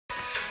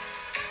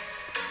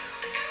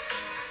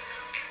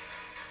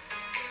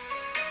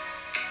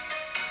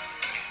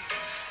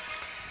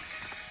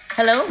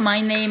Hello, my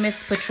name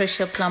is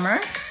Patricia Plummer,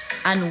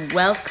 and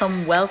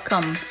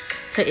welcome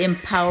to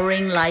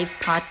Empowering Life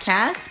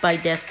Podcast by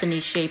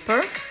Destiny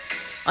Shaper.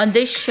 On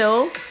this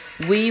show,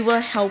 we will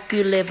help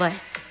you live a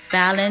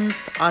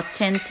balanced,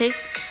 authentic,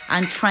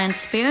 and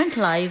transparent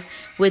life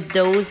with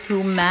those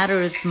who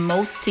matters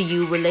most to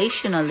you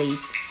relationally.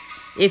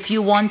 If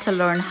you want to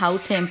learn how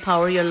to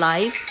empower your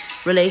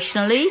life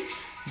relationally,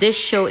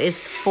 this show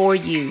is for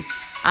you.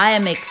 I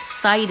am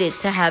excited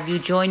to have you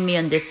join me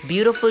on this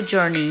beautiful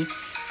journey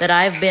that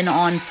I've been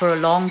on for a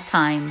long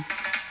time.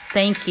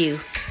 Thank you.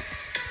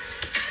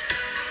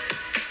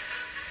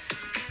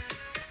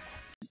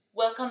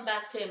 Welcome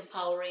back to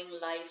Empowering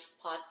Life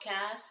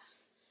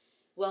Podcasts.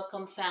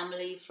 Welcome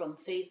family from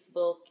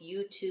Facebook,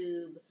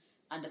 YouTube,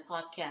 and the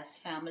podcast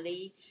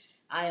family.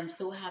 I am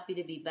so happy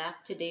to be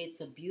back today.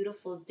 It's a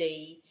beautiful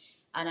day,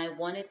 and I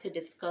wanted to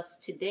discuss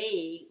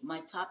today,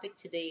 my topic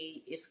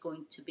today is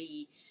going to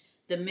be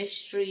the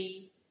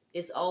mystery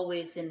is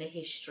always in the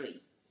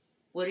history.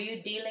 What are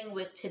you dealing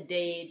with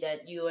today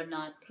that you are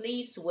not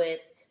pleased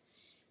with?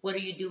 What are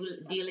you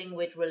dealing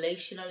with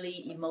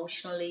relationally,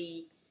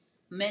 emotionally,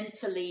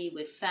 mentally,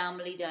 with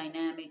family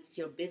dynamics,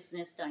 your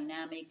business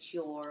dynamics,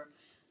 your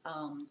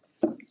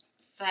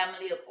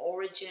family of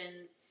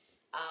origin,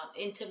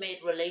 intimate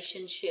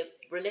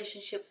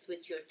relationships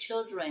with your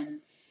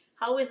children?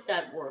 How is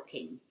that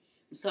working?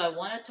 So I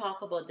want to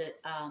talk about the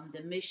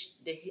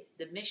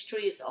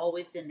mystery is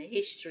always in the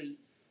history.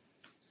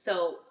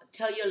 So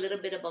tell you a little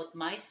bit about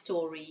my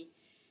story.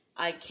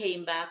 I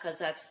came back,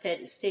 as I've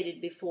stated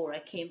before, I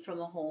came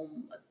from a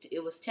home,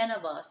 it was 10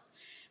 of us,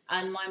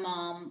 and my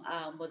mom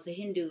was a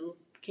Hindu,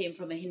 came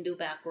from a Hindu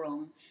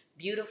background,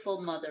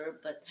 beautiful mother,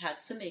 but had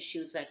some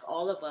issues like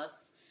all of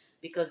us,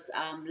 because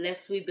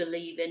lest we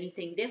believe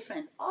anything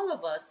different, all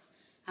of us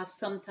have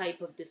some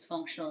type of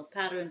dysfunctional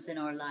patterns in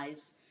our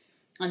lives.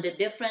 And the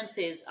difference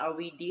is, are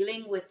we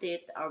dealing with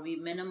it? Are we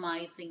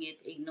minimizing it,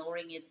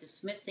 ignoring it,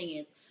 dismissing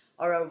it?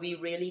 Or are we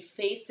really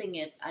facing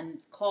it and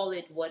call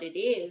it what it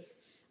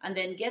is and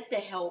then get the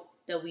help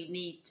that we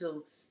need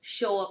to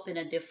show up in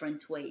a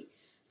different way?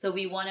 So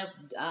we want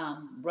to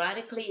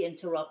radically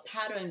interrupt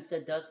patterns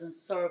that doesn't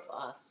serve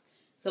us.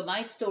 So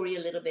my story a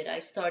little bit, I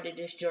started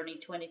this journey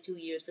 22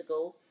 years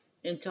ago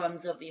in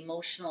terms of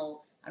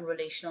emotional and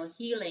relational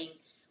healing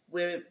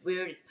where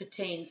it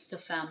pertains to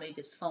family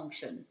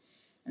dysfunction.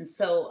 And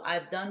so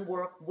I've done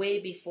work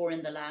way before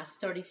in the last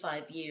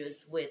 35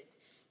 years with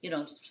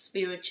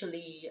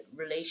spiritually,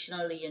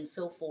 relationally, and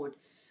so forth.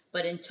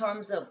 But in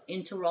terms of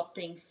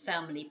interrupting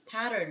family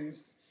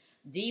patterns,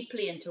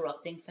 deeply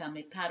interrupting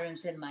family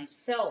patterns in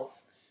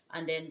myself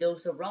and then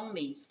those around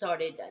me,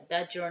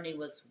 that journey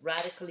was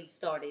radically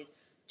started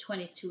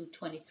 22,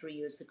 23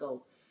 years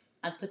ago.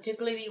 And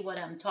particularly what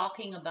I'm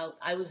talking about,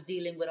 I was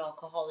dealing with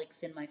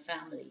alcoholics in my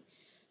family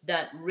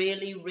that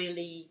really,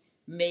 really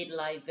made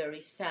life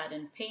very sad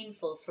and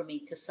painful for me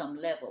to some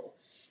level.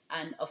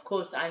 And of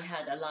course, I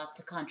had a lot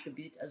to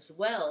contribute as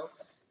well,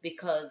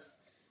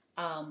 because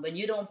when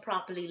you don't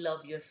properly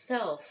love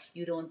yourself,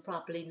 you don't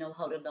properly know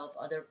how to love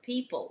other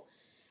people.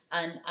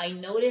 And I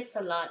notice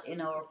a lot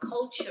in our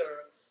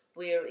culture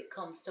where it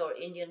comes to our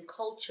Indian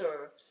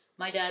culture.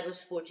 My dad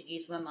was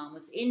Portuguese, my mom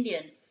was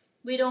Indian.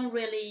 We don't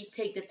really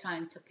take the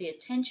time to pay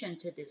attention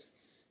to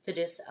this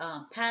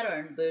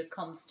pattern where it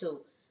comes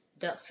to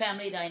the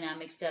family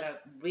dynamics that are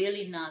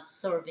really not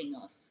serving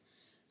us.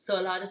 So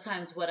a lot of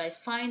times what I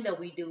find that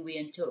we do, we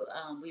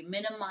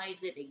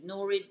minimize it,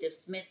 ignore it,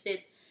 dismiss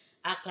it,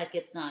 act like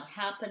it's not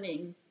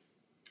happening.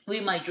 We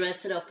might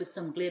dress it up with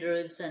some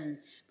glitters and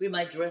we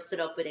might dress it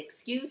up with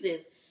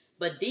excuses,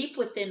 but deep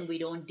within we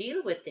don't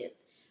deal with it.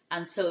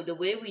 And so the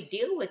way we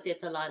deal with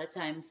it, a lot of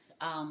times,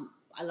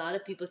 a lot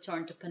of people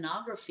turn to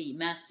pornography,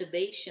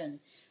 masturbation,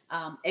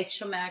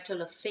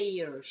 extramarital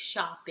affairs,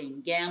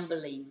 shopping,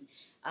 gambling,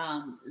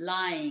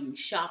 lying,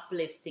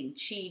 shoplifting,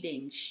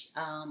 cheating,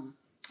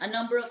 a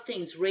number of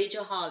things,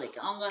 rageaholic,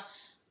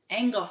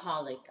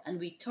 angerholic, and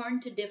we turn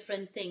to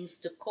different things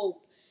to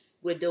cope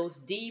with those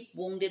deep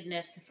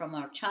woundedness from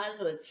our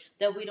childhood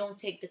that we don't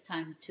take the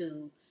time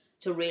to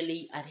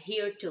really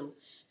adhere to.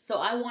 So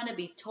I want to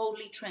be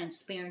totally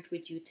transparent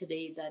with you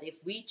today that if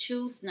we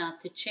choose not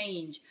to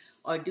change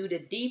or do the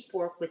deep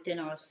work within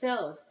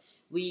ourselves,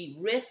 we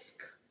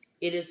risk,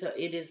 it is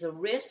a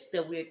risk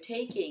that we're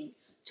taking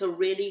to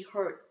really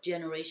hurt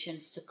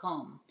generations to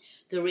come,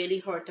 to really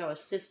hurt our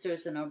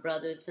sisters and our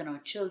brothers and our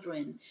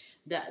children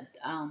that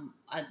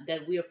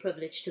we are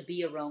privileged to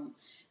be around.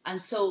 And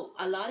so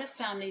a lot of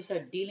families are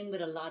dealing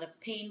with a lot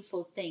of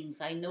painful things.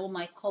 I know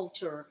my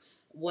culture,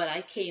 what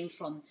I came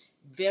from,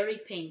 very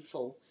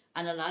painful.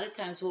 And a lot of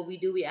times what we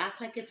do, we act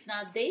like it's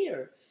not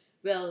there.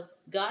 Well,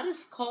 God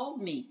has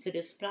called me to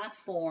this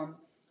platform,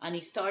 and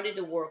He started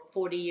the work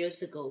 40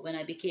 years ago when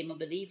I became a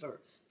believer.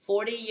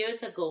 40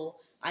 years ago,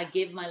 I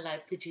gave my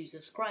life to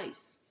Jesus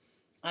Christ.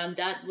 And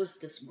that was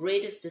the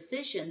greatest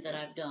decision that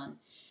I've done.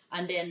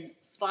 And then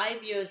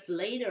 5 years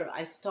later,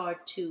 I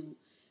start to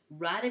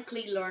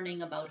radically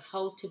learning about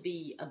how to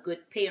be a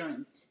good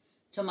parent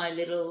to my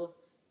little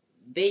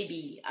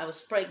baby. I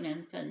was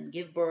pregnant and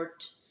give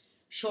birth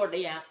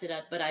shortly after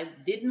that, but I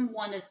didn't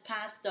want to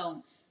pass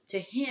down to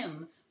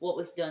him what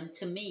was done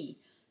to me.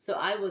 So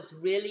I was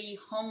really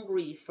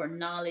hungry for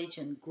knowledge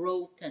and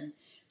growth and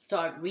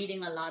start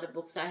reading a lot of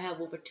books. I have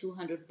over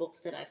 200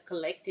 books that I've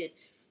collected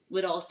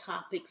with all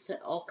topics,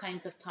 all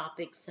kinds of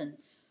topics, and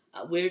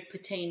where it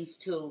pertains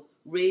to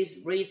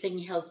raising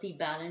healthy,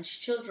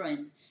 balanced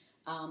children,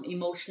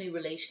 emotionally,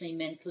 relationally,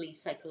 mentally,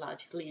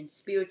 psychologically, and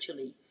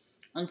spiritually.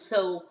 And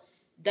so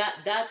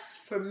that's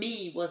for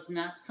me was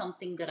not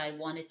something that I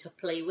wanted to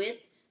play with.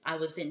 I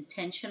was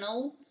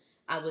intentional.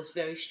 I was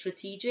very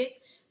strategic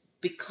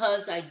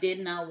because I did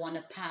not want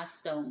to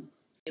pass down.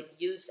 They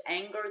use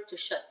anger to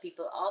shut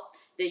people up.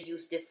 They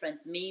use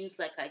different means,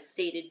 like I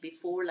stated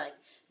before, like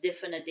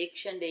different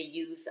addiction. They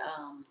use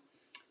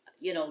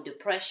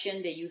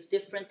depression. They use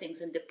different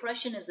things, and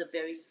depression is a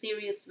very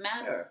serious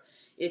matter.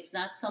 It's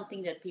not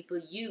something that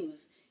people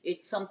use.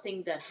 It's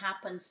something that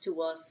happens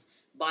to us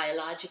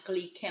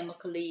biologically,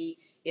 chemically,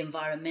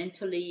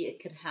 environmentally. It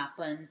could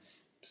happen.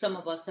 Some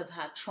of us have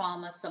had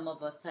trauma. Some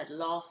of us had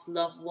lost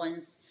loved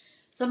ones.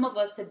 Some of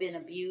us have been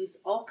abused.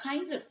 All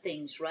kinds of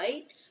things,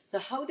 right? So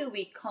how do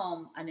we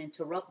come and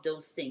interrupt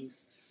those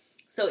things?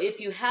 So if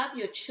you have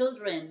your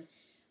children,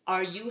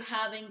 are you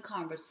having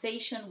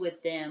conversation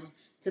with them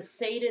to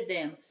say to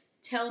them,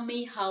 tell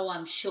me how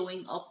I'm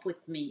showing up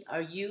with me?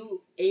 Are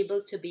you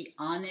able to be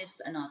honest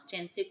and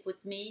authentic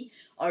with me?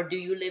 Or do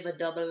you live a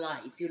double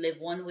life? You live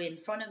one way in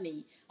front of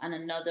me and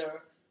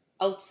another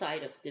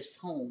outside of this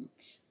home.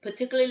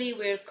 Particularly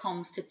where it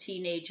comes to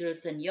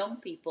teenagers and young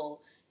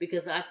people,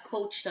 because I've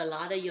coached a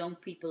lot of young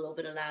people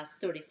over the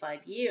last 35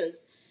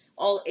 years,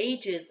 all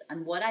ages,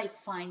 and what I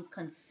find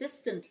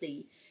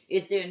consistently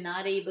is they're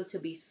not able to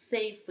be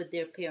safe with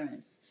their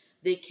parents.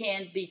 They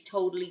can't be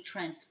totally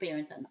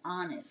transparent and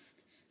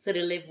honest. So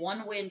they live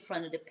one way in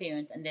front of the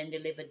parent and then they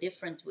live a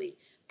different way,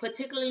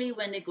 particularly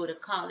when they go to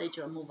college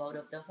or move out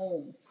of the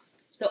home.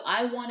 So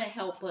I want to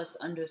help us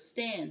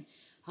understand,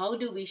 how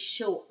do we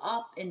show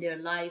up in their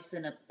lives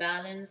in a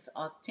balanced,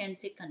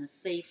 authentic, and a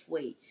safe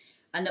way?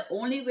 And the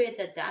only way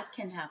that that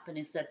can happen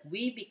is that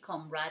we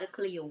become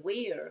radically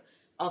aware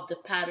of the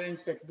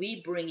patterns that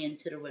we bring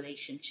into the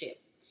relationship.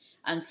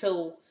 And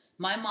so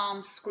my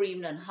mom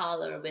screamed and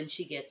hollered when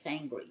she gets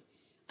angry.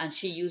 And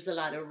she used a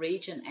lot of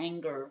rage and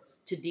anger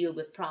to deal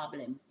with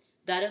problem.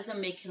 That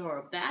doesn't make her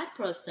a bad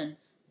person.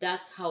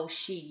 That's how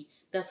she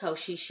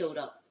showed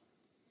up.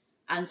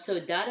 And so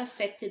that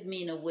affected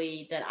me in a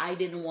way that I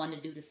didn't want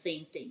to do the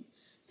same thing.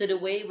 So the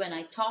way when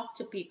I talk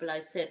to people,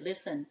 I said,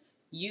 listen,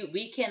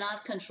 we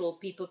cannot control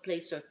people,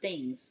 place, or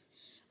things.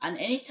 And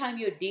anytime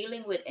you're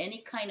dealing with any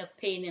kind of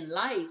pain in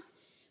life,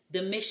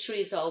 the mystery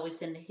is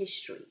always in the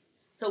history.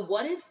 So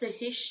what is the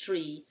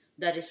history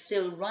that is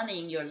still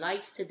running your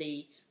life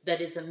today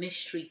that is a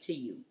mystery to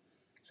you?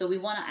 So we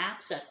want to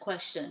ask that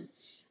question.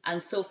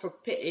 And so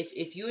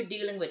if you're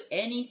dealing with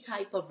any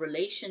type of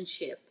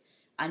relationship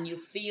and you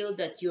feel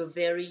that you're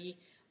very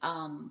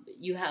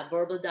you have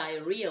verbal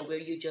diarrhea where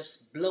you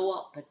just blow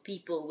up at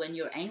people when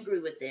you're angry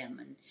with them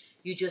and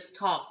you just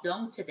talk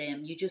down to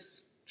them, you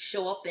just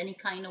show up any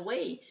kind of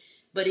way.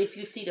 But if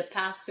you see the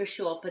pastor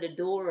show up at a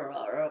door,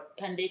 or a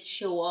pandit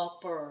show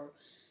up, or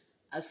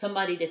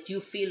somebody that you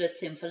feel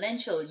it's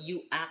influential,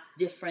 you act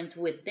different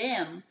with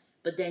them,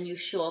 but then you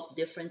show up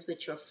different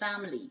with your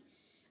family.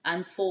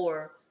 And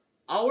for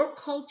our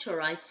culture,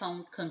 I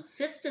found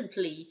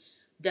consistently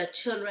that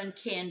children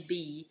can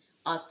be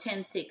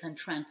authentic and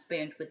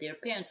transparent with their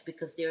parents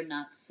because they're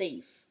not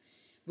safe.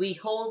 We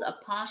hold a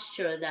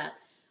posture that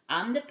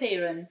I'm the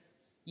parent,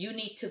 you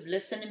need to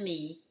listen to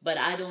me, but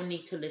I don't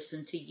need to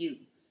listen to you.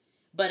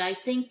 But I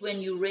think when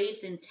you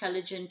raise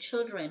intelligent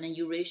children and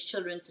you raise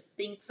children to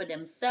think for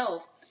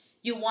themselves,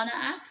 you want to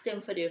ask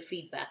them for their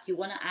feedback. You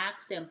want to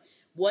ask them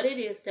what it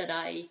is that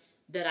I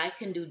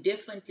can do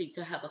differently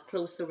to have a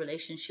closer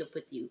relationship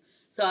with you.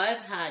 So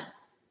I've had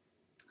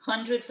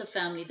hundreds of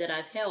family that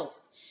I've helped,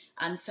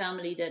 and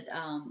family that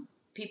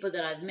people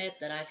that I've met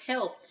that I've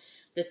helped,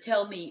 that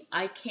tell me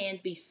I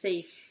can't be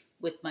safe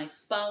with my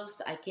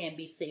spouse, I can't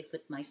be safe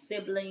with my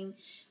sibling,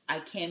 I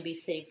can't be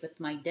safe with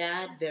my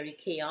dad, very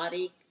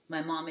chaotic.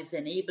 My mom is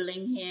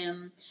enabling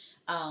him.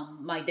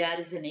 My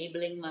dad is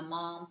enabling my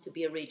mom to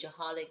be a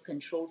rageaholic,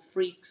 control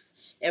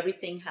freaks.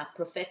 Everything have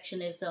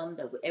perfectionism.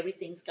 That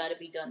everything's got to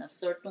be done a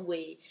certain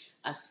way,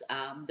 as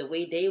the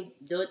way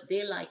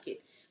they like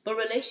it. But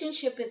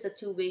relationship is a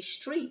two-way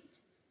street.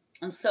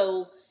 And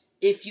so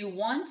if you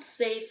want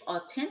safe,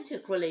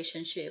 authentic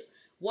relationship,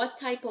 what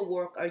type of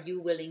work are you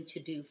willing to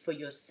do for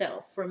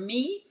yourself? For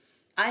me,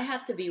 I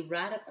have to be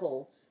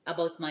radical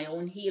about my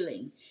own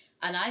healing.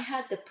 And I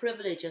had the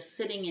privilege of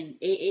sitting in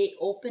AA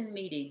open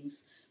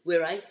meetings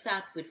where I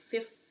sat with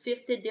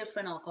 50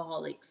 different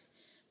alcoholics,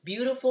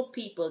 beautiful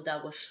people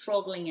that were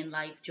struggling in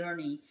life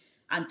journey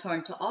and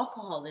turned to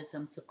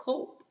alcoholism to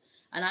cope.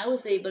 And I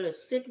was able to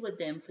sit with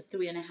them for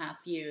 3.5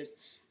 years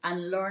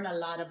and learn a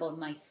lot about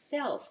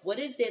myself. What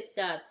is it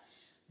that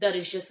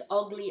is just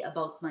ugly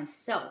about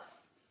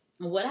myself?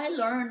 And what I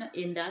learned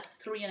in that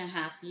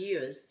 3.5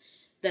 years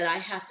that I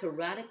had to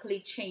radically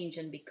change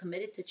and be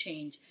committed to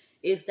change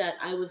is that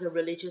I was a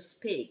religious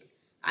pig.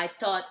 I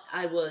thought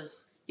I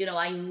was, you know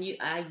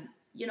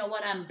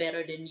what, I'm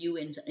better than you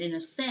in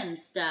a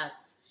sense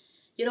that,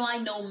 I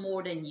know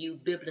more than you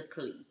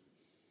biblically,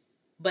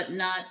 but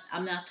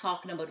I'm not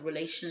talking about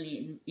relationally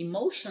and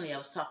emotionally. I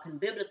was talking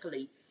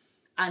biblically.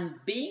 And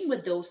being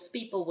with those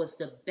people was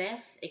the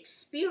best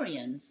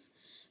experience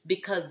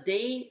because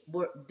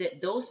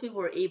those people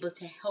were able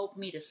to help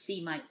me to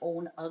see my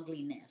own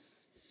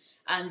ugliness.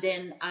 And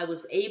then I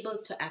was able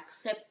to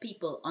accept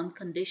people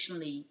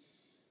unconditionally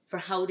for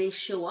how they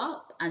show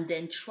up and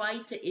then try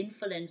to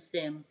influence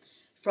them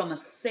from a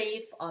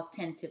safe,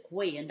 authentic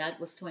way. And that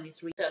was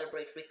 23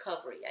 Celebrate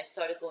Recovery. I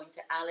started going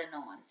to Al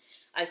Anon.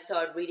 I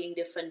started reading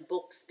different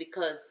books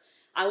because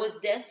I was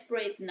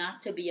desperate not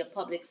to be a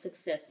public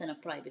success and a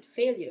private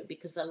failure,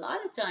 because a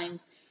lot of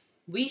times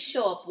we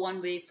show up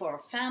one way for our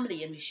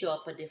family and we show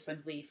up a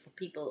different way for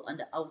people on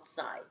the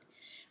outside.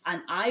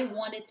 And I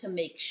wanted to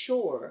make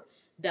sure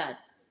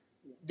that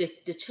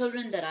the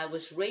children that I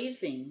was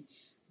raising,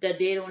 that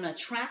they don't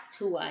attract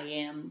who I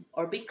am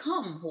or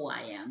become who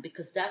I am,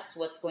 because that's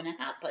what's going to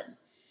happen.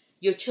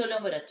 Your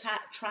children would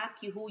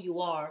attract you who you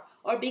are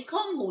or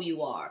become who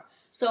you are.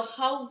 So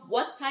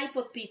what type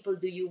of people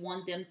do you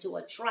want them to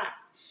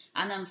attract?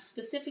 And I'm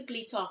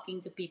specifically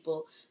talking to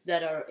people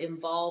that are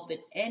involved in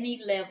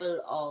any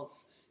level of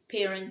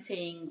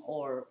parenting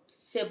or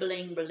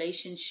sibling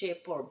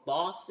relationship or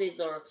bosses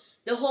or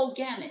the whole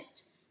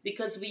gamut,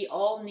 because we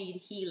all need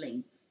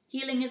healing.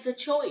 Healing is a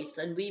choice,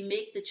 and we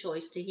make the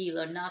choice to heal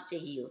or not to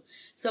heal.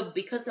 So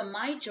because of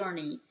my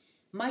journey,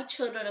 my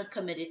children are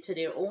committed to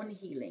their own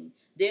healing.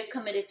 They're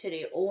committed to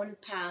their own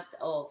path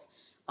of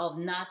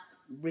not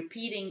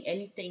repeating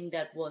anything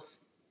that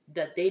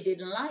they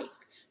didn't like.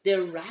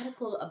 They're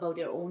radical about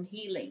their own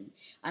healing.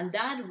 And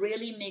that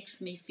really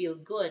makes me feel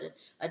good.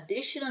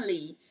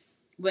 Additionally,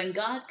 when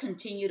God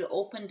continue to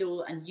open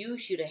door and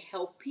use you to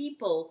help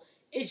people,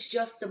 it's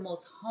just the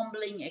most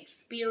humbling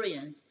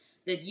experience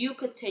that you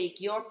could take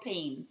your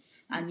pain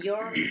and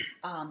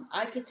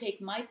I could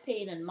take my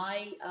pain and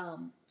my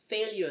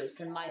failures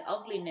and my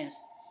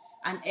ugliness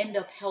and end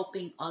up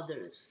helping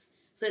others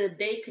so that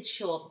they could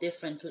show up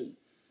differently.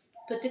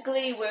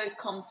 Particularly where it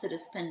comes to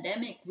this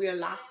pandemic, we're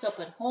locked up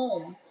at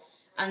home,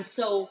 and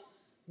so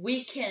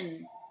we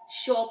can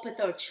show up with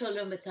our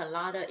children with a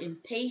lot of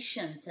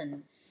impatience,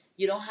 and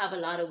you don't have a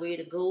lot of way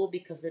to go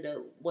because of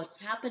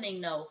what's happening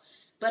now.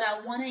 But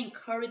I want to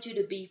encourage you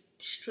to be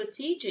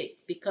strategic,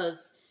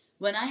 because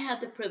when I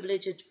had the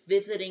privilege of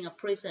visiting a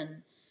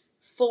prison,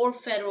 4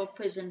 federal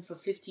prison for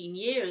 15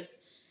 years,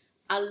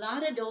 a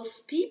lot of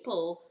those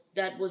people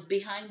that was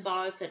behind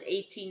bars at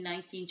 18,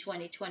 19,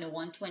 20,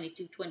 21,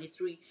 22,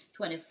 23,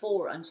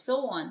 24, and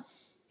so on,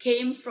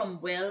 came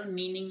from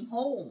well-meaning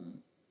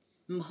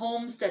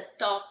homes that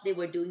thought they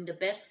were doing the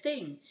best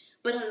thing.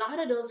 But a lot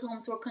of those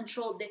homes were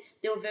controlled.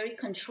 They were very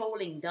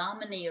controlling,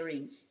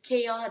 domineering,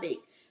 chaotic,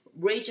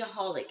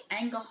 rageaholic,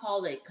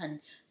 angerholic, and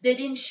they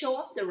didn't show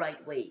up the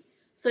right way.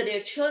 So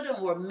their children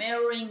were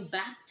mirroring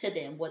back to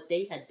them what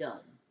they had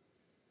done.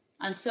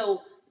 And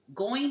so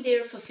going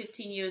there for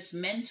 15 years,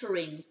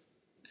 mentoring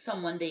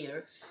someone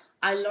there,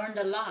 I learned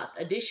a lot.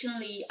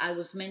 Additionally, I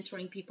was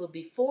mentoring people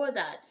before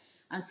that.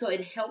 And so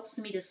it helps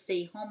me to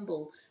stay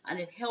humble, and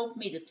it helped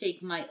me to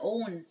take my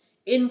own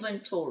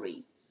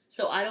inventory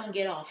so I don't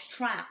get off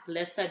track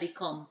lest I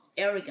become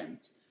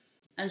arrogant.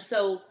 And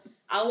so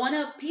I want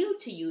to appeal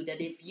to you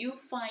that if you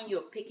find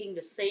you're picking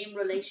the same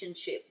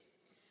relationship,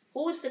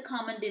 who is the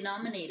common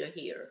denominator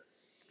here?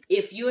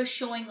 If you're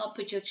showing up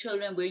with your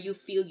children where you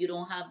feel you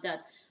don't have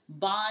that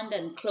bond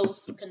and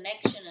close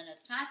connection and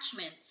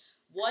attachment,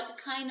 what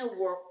kind of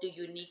work do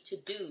you need to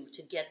do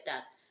to get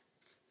that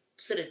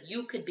so that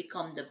you could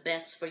become the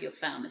best for your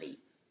family,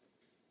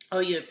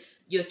 or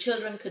your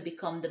children could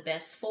become the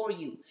best for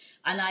you?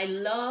 And I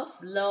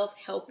love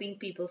helping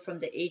people from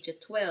the age of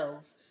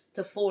 12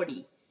 to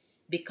 40,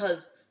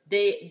 because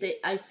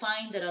I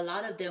find that a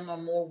lot of them are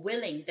more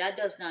willing. That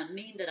does not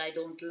mean that I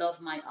don't love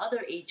my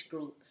other age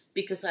group,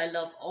 because I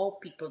love all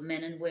people,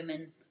 men and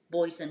women,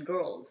 boys and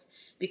girls,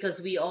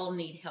 because we all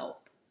need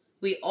help.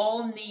 We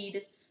all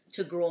need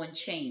to grow and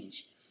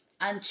change.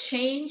 And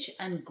change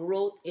and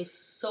growth is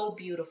so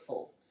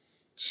beautiful.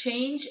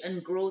 Change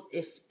and growth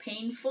is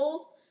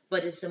painful,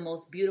 but it's the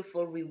most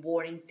beautiful,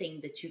 rewarding thing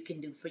that you can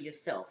do for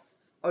yourself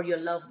or your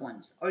loved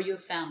ones or your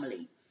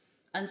family.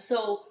 And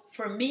so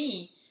for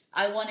me,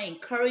 I want to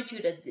encourage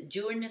you that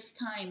during this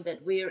time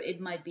that where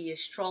it might be a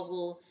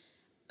struggle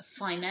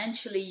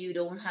financially, you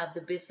don't have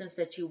the business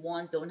that you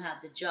want, don't have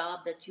the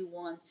job that you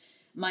want,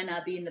 might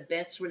not be in the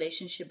best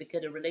relationship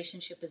because the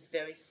relationship is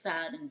very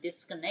sad and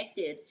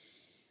disconnected.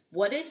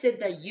 What is it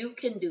that you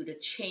can do to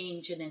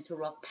change and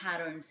interrupt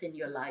patterns in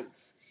your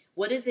life?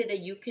 What is it that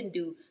you can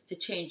do to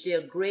change? There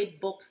are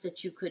great books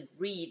that you could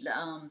read.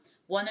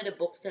 One of the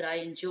books that I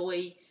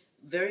enjoy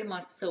very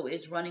much so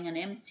is Running on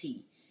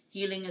Empty.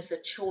 Healing is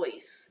a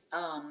Choice.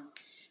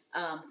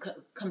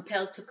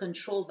 Compelled to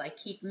Control by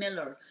Keith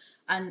Miller.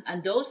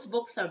 And those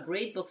books are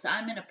great books.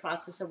 I'm in a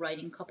process of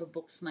writing a couple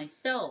books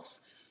myself.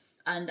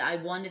 And I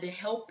wanted to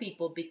help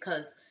people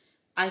because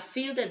I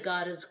feel that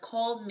God has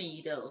called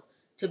me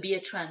to be a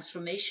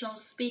transformational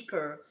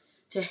speaker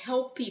to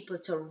help people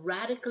to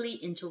radically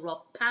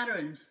interrupt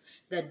patterns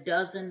that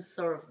doesn't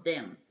serve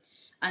them.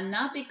 And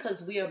not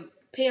because we are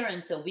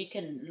parents that we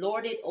can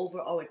lord it over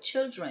our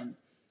children.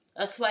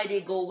 That's why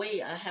they go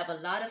away. I have a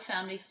lot of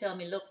families tell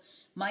me, look,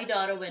 my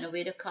daughter went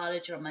away to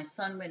college or my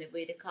son went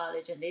away to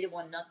college and they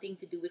want nothing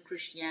to do with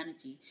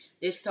Christianity.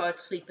 They start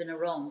sleeping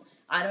around.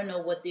 I don't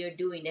know what they're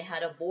doing. They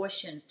had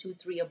abortions, 2,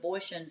 3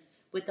 abortions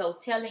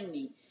without telling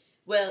me.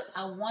 Well,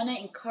 I want to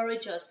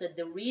encourage us that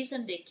the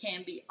reason they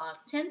can be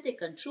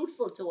authentic and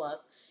truthful to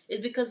us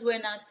is because we're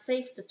not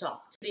safe to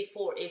talk to.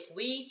 Before, if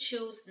we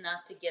choose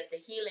not to get the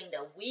healing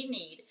that we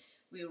need,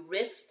 we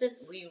risk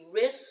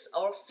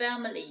our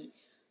family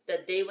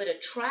that they would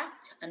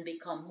attract and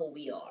become who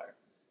we are,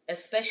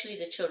 especially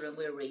the children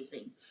we're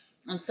raising.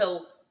 And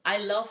so I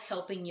love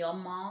helping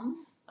young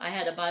moms. I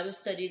had a Bible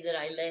study that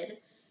I led.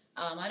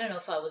 I don't know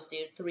if I was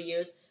there 3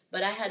 years,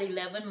 but I had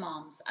 11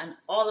 moms, and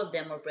all of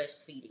them were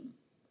breastfeeding.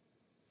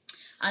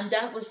 And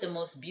that was the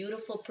most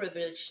beautiful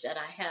privilege that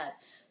I had,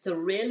 to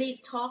really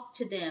talk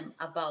to them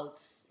about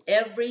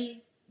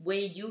every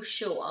way you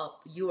show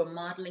up, you are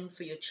modeling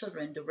for your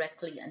children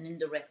directly and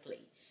indirectly,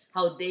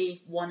 how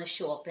they want to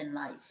show up in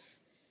life.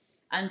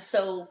 And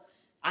so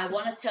I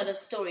want to tell a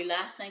story.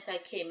 Last night I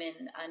came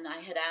in and I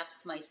had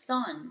asked my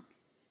son,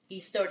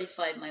 he's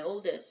 35, my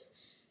oldest,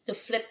 to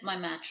flip my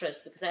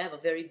mattress because I have a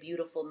very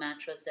beautiful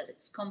mattress that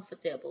is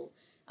comfortable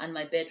on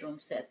my bedroom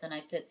set. And I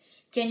said,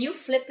 can you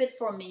flip it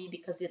for me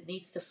because it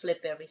needs to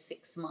flip every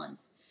 6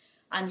 months?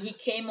 And he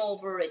came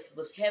over, it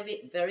was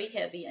heavy, very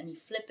heavy, and he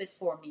flipped it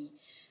for me.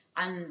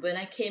 And when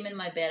I came in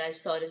my bed, I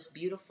saw this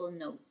beautiful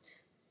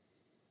note.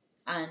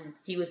 And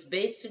he was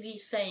basically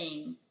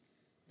saying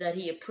that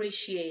he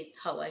appreciates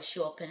how I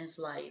show up in his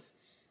life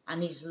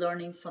and he's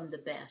learning from the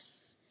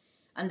best.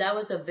 And that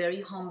was a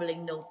very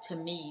humbling note to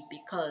me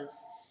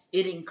because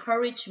it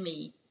encouraged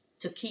me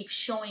to keep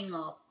showing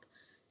up,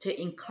 to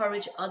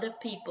encourage other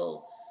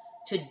people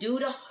to do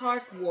the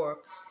hard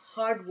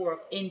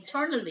work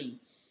internally.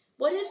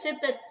 What is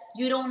it that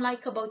you don't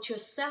like about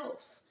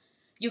yourself?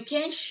 You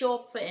can't show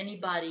up for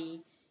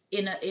anybody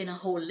in a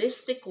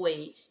holistic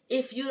way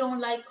if you don't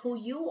like who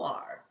you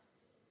are.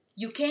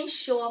 You can't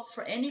show up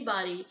for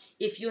anybody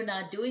if you're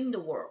not doing the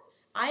work.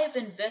 I have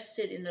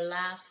invested in the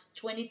last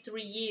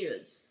 23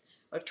 years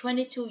or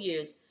 22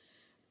 years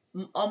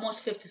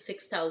almost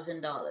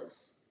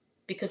 $56,000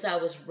 because I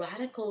was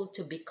radical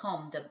to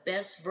become the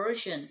best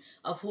version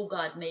of who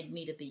God made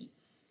me to be.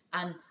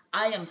 And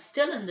I am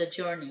still in the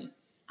journey.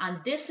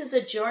 And this is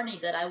a journey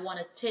that I want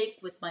to take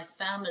with my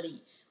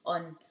family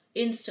on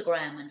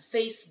Instagram and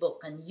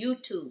Facebook and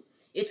YouTube.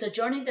 It's a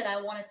journey that I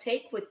want to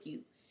take with you.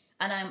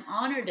 And I'm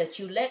honored that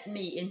you let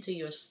me into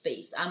your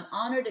space. I'm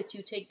honored that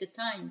you take the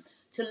time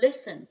to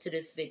listen to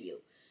this video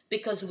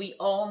because we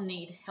all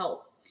need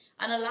help.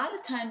 And a lot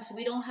of times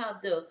we don't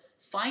have the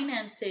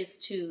finances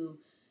to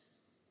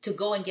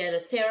go and get a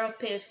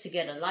therapist, to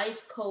get a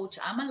life coach.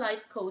 I'm a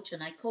life coach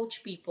and I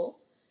coach people.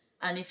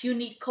 And if you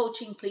need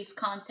coaching, please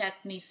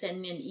contact me, send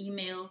me an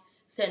email,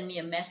 send me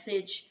a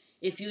message.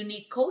 If you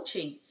need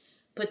coaching,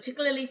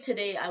 particularly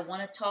today, I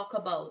want to talk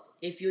about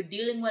if you're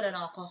dealing with an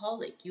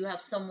alcoholic, you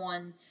have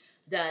someone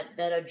that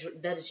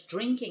is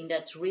drinking,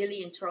 that's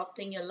really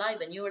interrupting your life,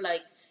 and you're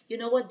like, you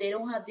know what, they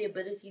don't have the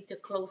ability to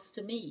close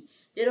to me.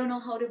 They don't know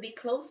how to be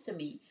close to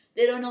me.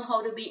 They don't know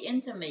how to be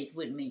intimate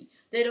with me.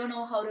 They don't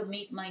know how to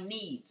meet my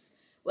needs.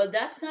 Well,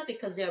 that's not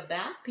because they're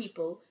bad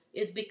people.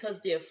 It's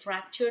because they're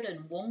fractured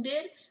and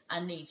wounded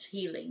and needs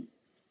healing.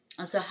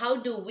 And so how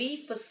do we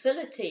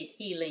facilitate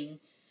healing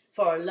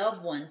for our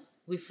loved ones?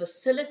 We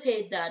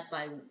facilitate that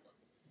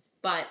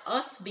by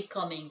us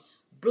becoming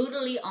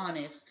brutally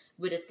honest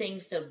with the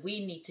things that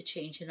we need to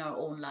change in our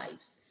own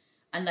lives.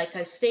 And like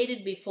I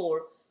stated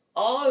before,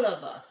 all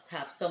of us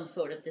have some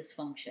sort of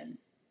dysfunction.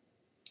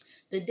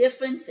 The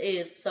difference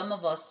is some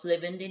of us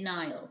live in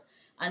denial.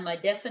 And my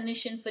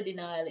definition for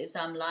denial is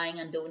I'm lying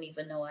and don't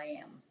even know I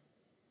am.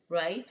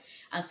 Right?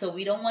 And so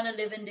we don't want to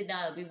live in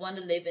denial. We want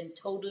to live in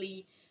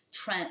totally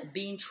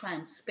being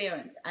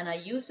transparent. And I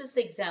use this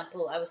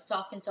example. I was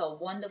talking to a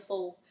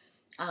wonderful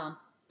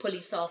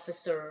police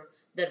officer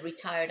that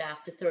retired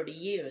after 30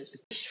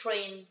 years. He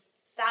trained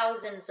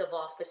thousands of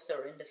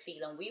officers in the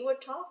field, and we were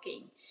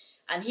talking.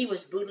 And he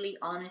was brutally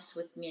honest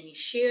with me, and he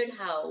shared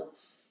how,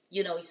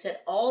 he said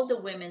all the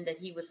women that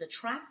he was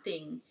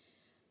attracting,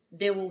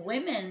 there were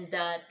women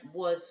that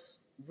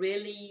was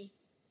really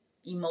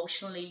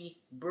emotionally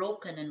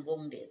broken and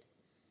wounded.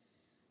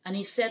 And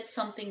he said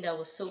something that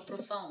was so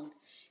profound.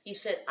 He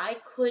said, I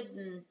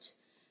couldn't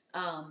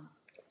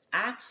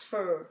ask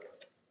for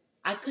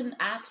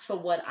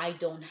what I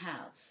don't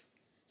have.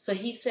 So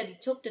he said he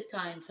took the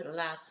time for the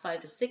last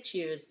 5 to 6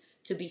 years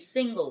to be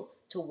single,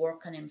 to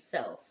work on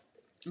himself.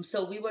 And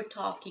so we were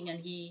talking, and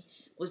he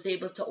was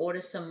able to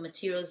order some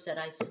materials that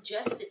I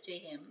suggested to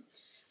him.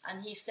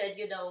 And he said,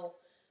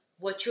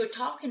 what you're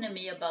talking to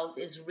me about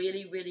is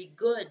really, really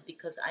good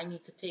because I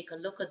need to take a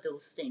look at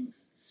those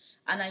things.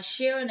 And I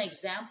share an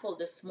example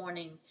this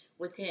morning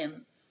with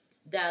him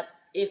that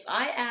if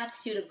I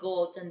ask you to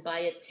go out and buy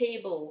a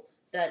table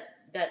that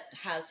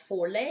has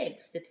 4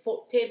 legs, that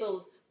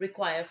tables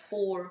require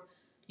four.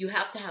 You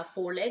have to have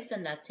 4 legs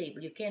on that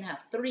table. You can't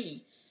have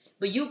three.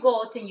 But you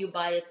go out and you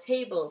buy a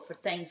table for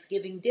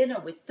Thanksgiving dinner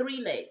with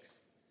 3 legs.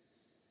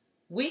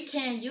 We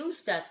can't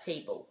use that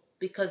table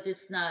because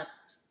it's not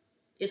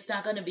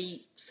going to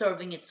be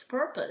serving its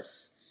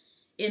purpose.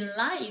 In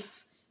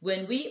life,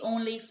 when we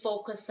only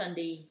focus on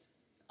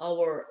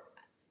our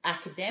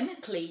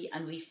academically,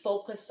 and we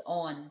focus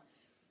on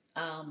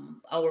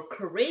our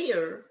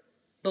career,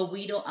 but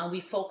we don't, and we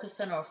focus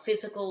on our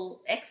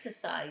physical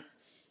exercise,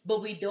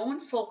 but we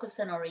don't focus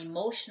on our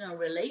emotional,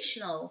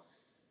 relational,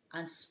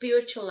 and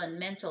spiritual and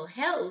mental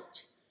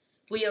health,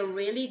 we are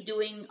really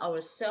doing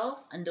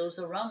ourselves and those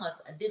around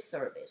us a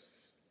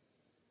disservice.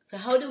 So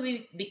how do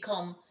we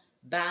become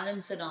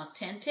balanced and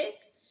authentic?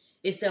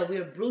 Is that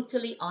we're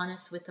brutally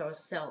honest with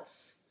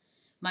ourselves.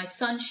 My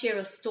son shared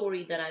a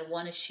story that I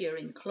want to share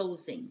in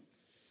closing.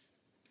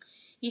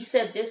 He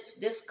said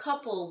this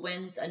couple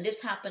went, and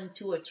this happened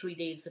 2 or 3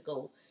 days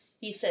ago.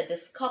 He said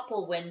this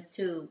couple went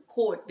to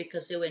court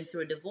because they went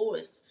through a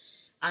divorce,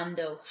 and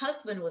the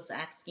husband was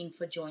asking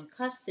for joint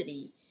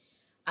custody,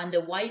 and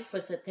the wife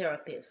was a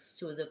therapist.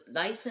 She was a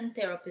licensed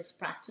therapist,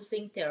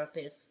 practicing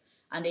therapist,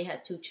 and they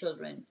had 2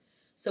 children.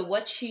 So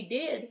what she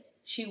did,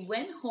 she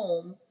went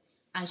home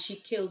and she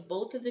killed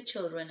both of the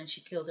children and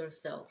she killed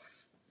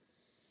herself.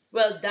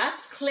 Well,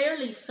 that's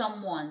clearly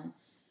someone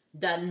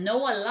that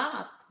know a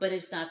lot but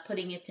is not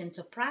putting it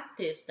into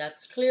practice.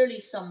 That's clearly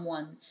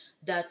someone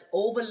that's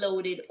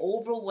overloaded,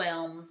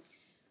 overwhelmed,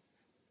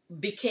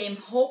 became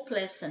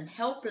hopeless and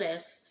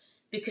helpless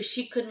because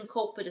she couldn't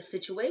cope with the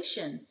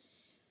situation.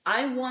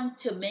 I want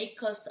to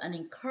make us and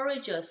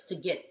encourage us to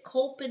get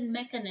coping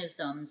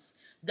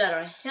mechanisms that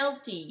are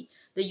healthy,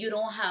 that you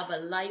don't have a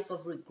life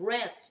of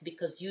regrets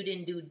because you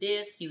didn't do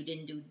this, you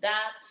didn't do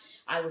that,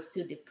 I was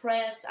too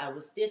depressed, I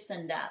was this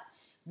and that.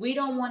 We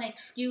don't want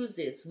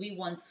excuses, we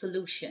want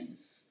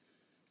solutions.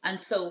 And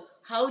so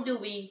how do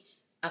we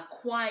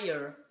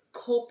acquire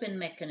coping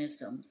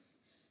mechanisms?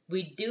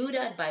 We do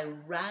that by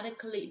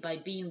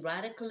being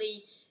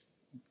radically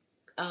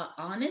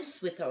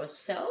honest with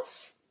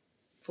ourselves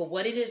for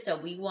what it is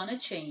that we want to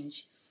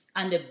change.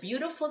 And the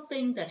beautiful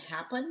thing that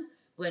happened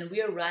when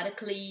we are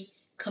radically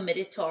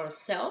committed to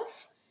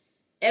ourselves,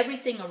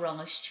 everything around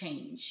us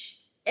change.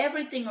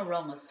 Everything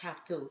around us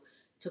have to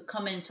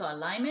come into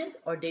alignment,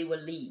 or they will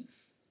leave,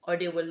 or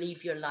they will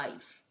leave your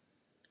life.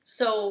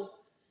 So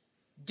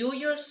do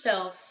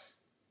yourself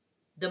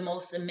the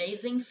most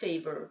amazing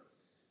favor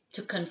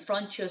to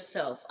confront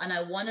yourself. And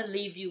I want to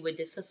leave you with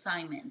this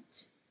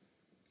assignment.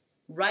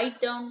 Write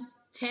down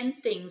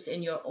 10 things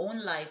in your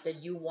own life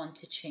that you want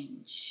to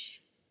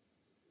change,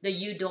 that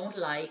you don't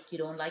like. You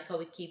don't like how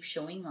it keeps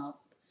showing up.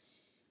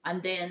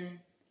 And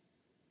then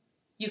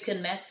you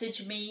can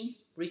message me,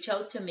 reach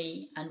out to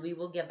me, and we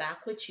will get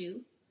back with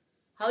you.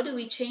 How do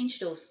we change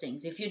those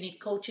things? If you need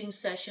coaching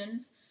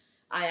sessions,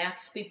 I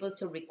ask people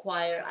to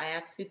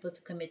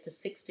commit to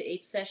 6 to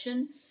 8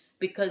 sessions,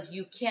 because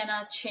you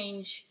cannot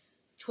change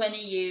 20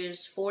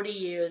 years, 40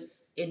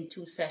 years in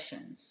 2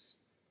 sessions.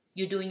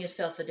 You're doing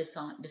yourself a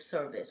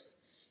disservice.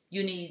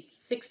 You need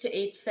 6 to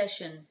 8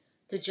 sessions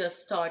to just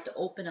start to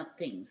open up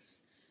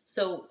things.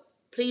 So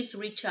please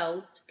reach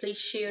out. Please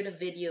share the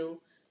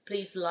video.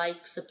 Please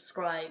like,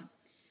 subscribe,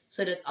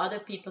 so that other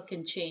people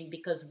can change,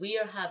 because we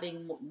are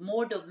having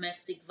more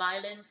domestic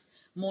violence,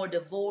 more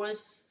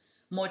divorce,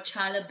 more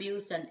child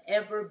abuse than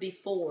ever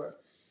before.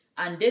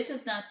 And this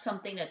is not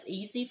something that's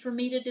easy for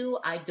me to do.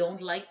 I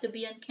don't like to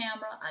be on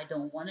camera. I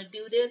don't want to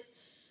do this.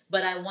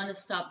 But I want to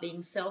stop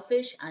being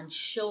selfish and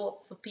show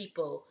up for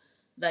people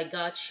like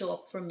God showed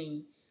up for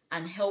me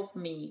and helped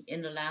me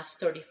in the last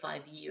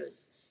 35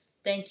 years.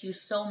 Thank you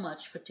so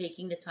much for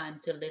taking the time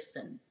to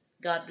listen.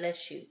 God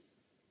bless you.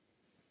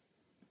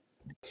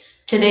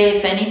 Today,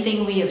 if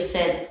anything we have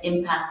said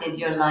impacted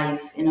your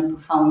life in a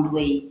profound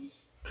way,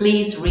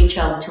 please reach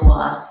out to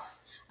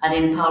us at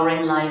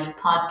Empowering Life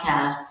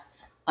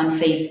Podcast on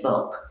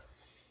Facebook,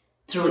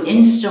 through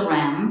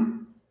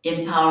Instagram,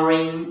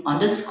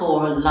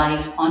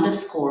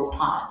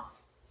 empowering_life_pod.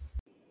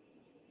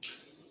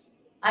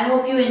 I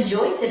hope you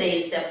enjoyed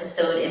today's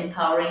episode,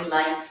 Empowering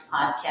Life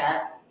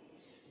Podcast.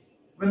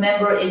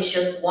 Remember, it's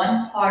just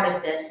one part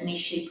of Destiny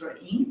Shaper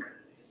Inc.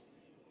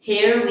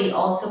 Here we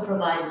also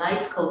provide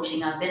life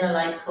coaching. I've been a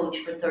life coach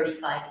for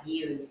 35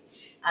 years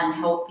and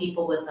help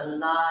people with a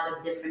lot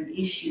of different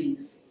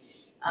issues,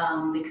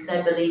 because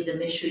I believe the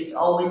mystery is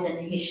always in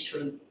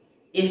history.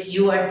 If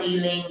you are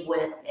dealing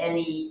with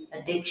any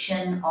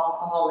addiction,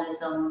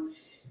 alcoholism,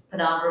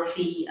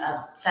 pornography,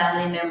 a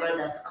family member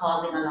that's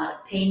causing a lot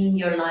of pain in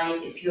your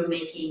life, if you're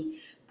making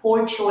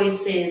poor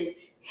choices,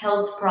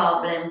 health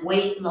problem,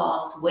 weight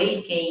loss,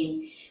 weight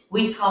gain,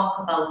 we talk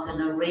about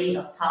an array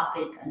of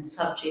topic and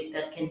subject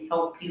that can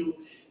help you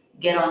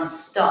get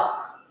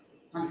unstuck.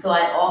 And so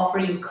I offer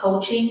you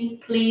coaching.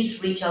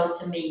 Please reach out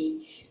to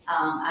me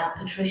at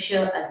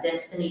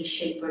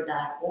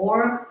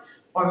patricia@destinyshaper.org,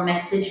 or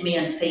message me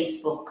on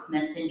Facebook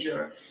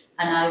Messenger.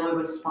 and I will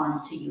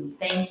respond to you.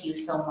 Thank you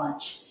so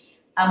much.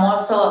 I'm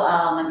also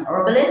an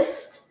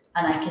herbalist,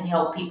 and I can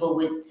help people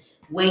with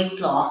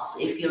weight loss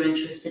if you're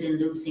interested in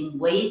losing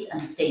weight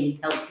and staying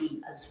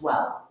healthy as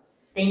well.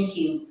 Thank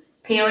you.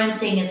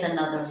 Parenting is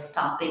another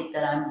topic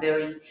that I'm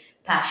very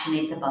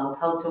passionate about,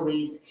 how to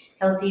raise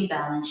healthy,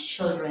 balanced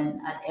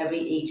children at every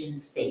age and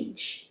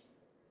stage.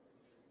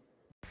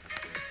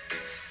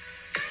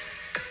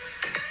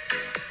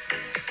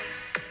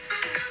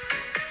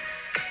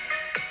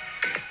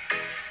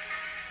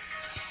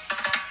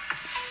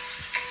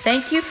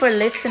 Thank you for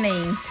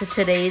listening to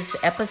today's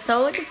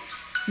episode.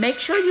 Make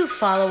sure you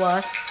follow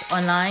us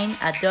online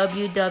at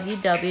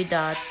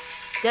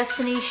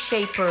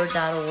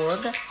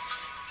www.destinyshaper.org,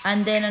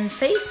 and then on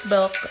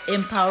Facebook,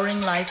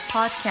 Empowering Life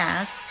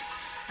Podcasts,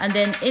 and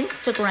then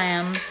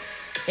Instagram,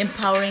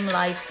 Empowering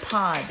Life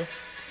Pod.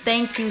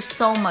 Thank you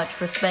so much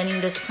for spending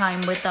this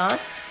time with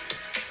us.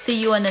 See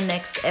you on the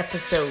next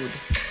episode.